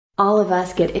All of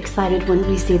us get excited when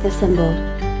we see the symbol.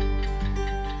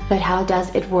 But how does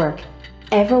it work?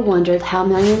 Ever wondered how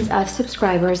millions of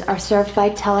subscribers are served by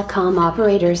telecom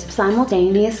operators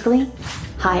simultaneously?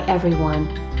 Hi everyone.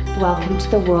 Welcome to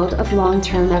the world of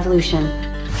long-term evolution.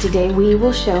 Today we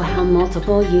will show how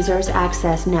multiple users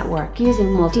access network using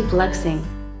multiplexing.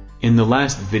 In the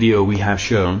last video we have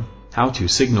shown how two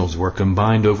signals were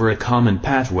combined over a common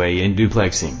pathway in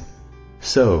duplexing.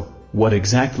 So, what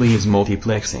exactly is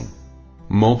multiplexing?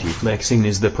 Multiplexing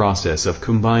is the process of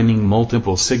combining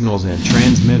multiple signals and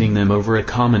transmitting them over a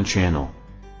common channel.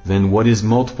 Then what is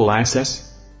multiple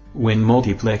access? When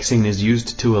multiplexing is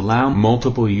used to allow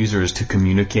multiple users to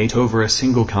communicate over a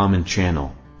single common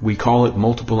channel, we call it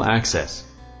multiple access.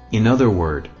 In other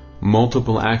words,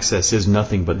 multiple access is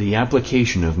nothing but the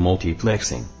application of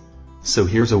multiplexing. So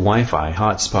here's a Wi-Fi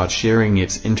hotspot sharing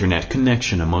its internet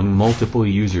connection among multiple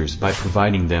users by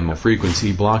providing them a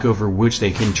frequency block over which they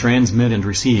can transmit and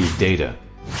receive data.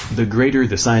 The greater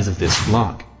the size of this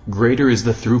block, greater is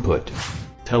the throughput.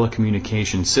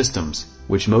 Telecommunication systems,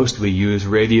 which mostly use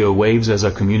radio waves as a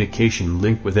communication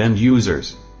link with end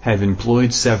users, have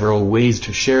employed several ways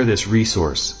to share this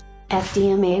resource.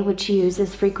 SDMA, which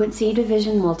uses frequency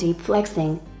division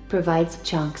multiplexing, provides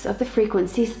chunks of the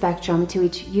frequency spectrum to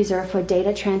each user for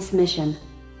data transmission.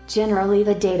 Generally,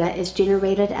 the data is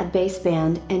generated at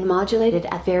baseband and modulated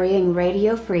at varying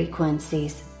radio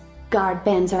frequencies. Guard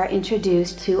bands are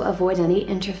introduced to avoid any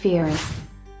interference.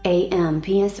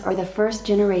 UMTS or the first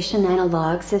generation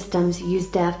analog systems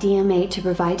used FDMA to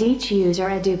provide each user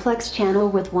a duplex channel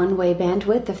with one-way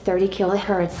bandwidth of 30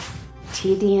 kHz.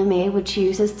 TDMA, which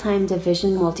uses time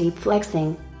division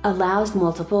multiplexing, allows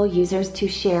multiple users to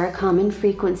share a common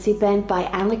frequency band by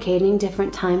allocating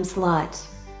different time slots.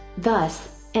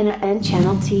 Thus, in an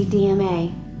N-channel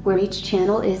TDMA, where each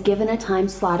channel is given a time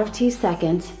slot of 2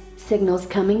 seconds, signals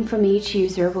coming from each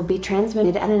user will be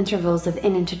transmitted at intervals of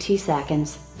N into T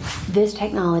seconds. This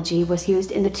technology was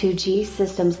used in the 2G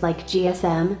systems like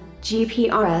GSM,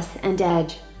 GPRS and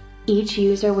EDGE. Each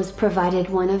user was provided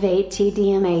one of 8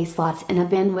 TDMA slots and a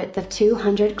bandwidth of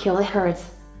 200 kHz.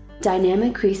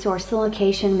 Dynamic resource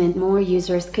allocation meant more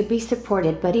users could be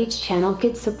supported, but each channel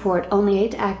could support only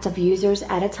 8 active users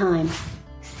at a time.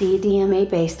 CDMA,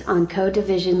 based on code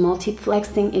division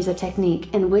multiplexing, is a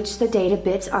technique in which the data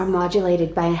bits are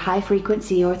modulated by a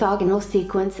high-frequency orthogonal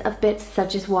sequence of bits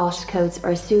such as Walsh codes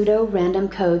or pseudo-random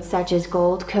codes such as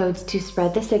gold codes to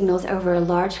spread the signals over a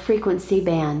large frequency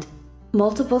band.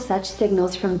 Multiple such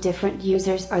signals from different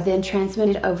users are then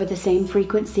transmitted over the same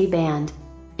frequency band.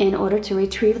 In order to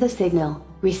retrieve the signal,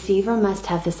 receiver must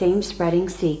have the same spreading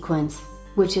sequence,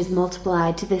 which is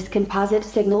multiplied to this composite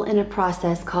signal in a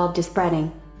process called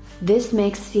despreading. This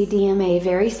makes CDMA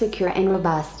very secure and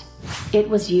robust. It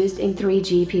was used in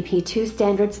 3GPP2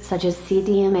 standards such as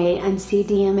CDMA and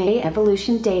CDMA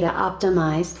Evolution Data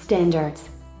Optimized standards.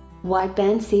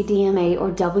 Wideband CDMA or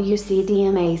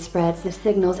W-CDMA spreads the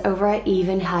signals over an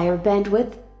even higher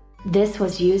bandwidth. This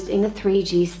was used in the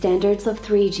 3G standards of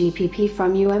 3GPP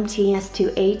from UMTS to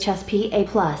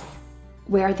HSPA+,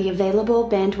 where the available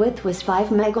bandwidth was 5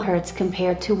 MHz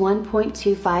compared to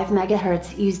 1.25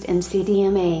 MHz used in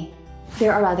CDMA.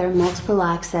 There are other multiple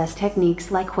access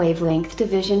techniques like wavelength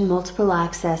division multiple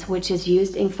access, which is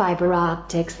used in fiber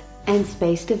optics, and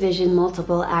space division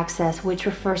multiple access, which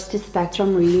refers to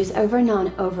spectrum reuse over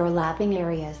non-overlapping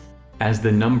areas. As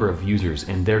the number of users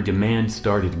and their demand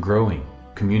started growing,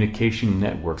 communication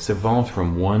networks evolved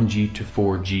from 1G to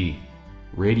 4G.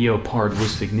 Radio part was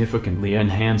significantly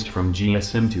enhanced from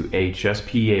GSM to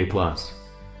HSPA+.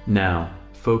 Now,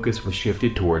 focus was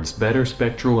shifted towards better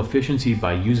spectral efficiency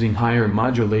by using higher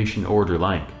modulation order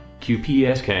like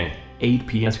QPSK,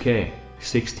 8PSK,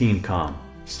 16Com,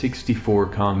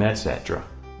 64Com, etc.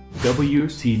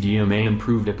 W-CDMA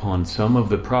improved upon some of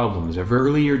the problems of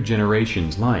earlier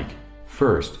generations like,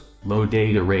 first, low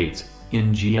data rates.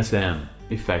 In GSM,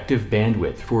 effective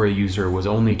bandwidth for a user was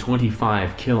only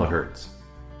 25 kHz.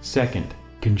 Second,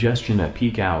 congestion at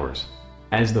peak hours,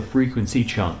 as the frequency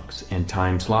chunks and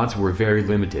time slots were very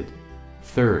limited.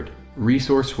 Third,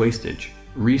 resource wastage,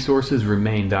 resources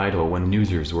remained idle when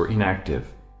users were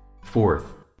inactive.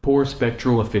 Fourth, poor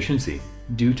spectral efficiency,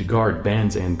 due to guard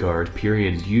bands and guard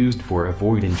periods used for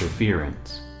avoid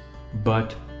interference.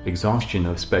 But, exhaustion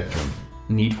of spectrum,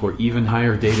 need for even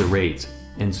higher data rates,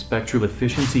 and spectral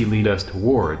efficiency lead us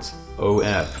towards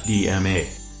Ofdma.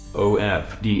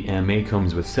 Ofdma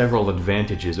comes with several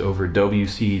advantages over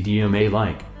W-CDMA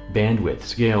like bandwidth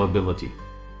scalability,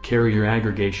 carrier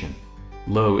aggregation,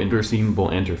 low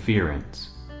intersymbol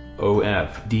interference.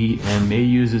 Ofdma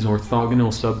uses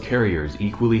orthogonal subcarriers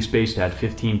equally spaced at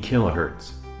 15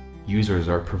 kHz. Users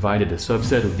are provided a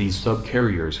subset of these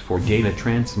subcarriers for data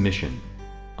transmission.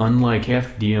 Unlike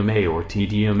FDMA or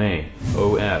TDMA,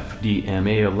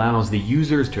 Ofdma allows the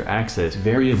users to access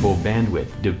variable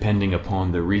bandwidth depending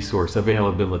upon the resource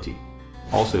availability.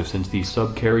 Also, since these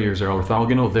subcarriers are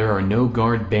orthogonal, there are no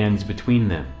guard bands between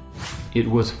them. It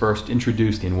was first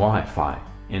introduced in Wi-Fi,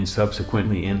 and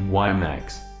subsequently in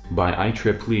WiMAX, by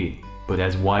IEEE, but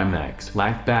as WiMAX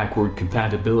lacked backward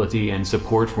compatibility and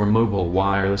support for mobile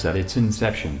wireless at its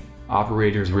inception,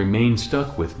 operators remained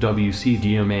stuck with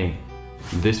W-CDMA.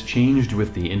 This changed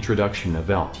with the introduction of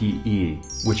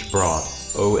LTE, which brought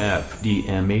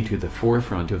Ofdma to the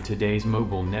forefront of today's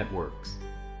mobile networks.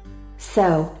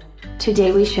 So,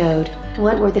 today we showed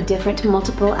what were the different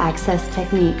multiple access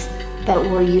techniques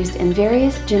that were used in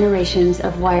various generations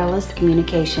of wireless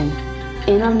communication.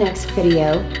 In our next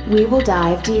video, we will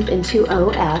dive deep into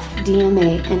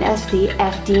Ofdma and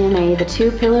SDMA, the two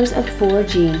pillars of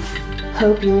 4G.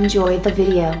 Hope you enjoyed the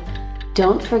video.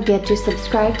 Don't forget to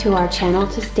subscribe to our channel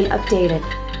to stay updated.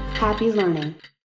 Happy learning!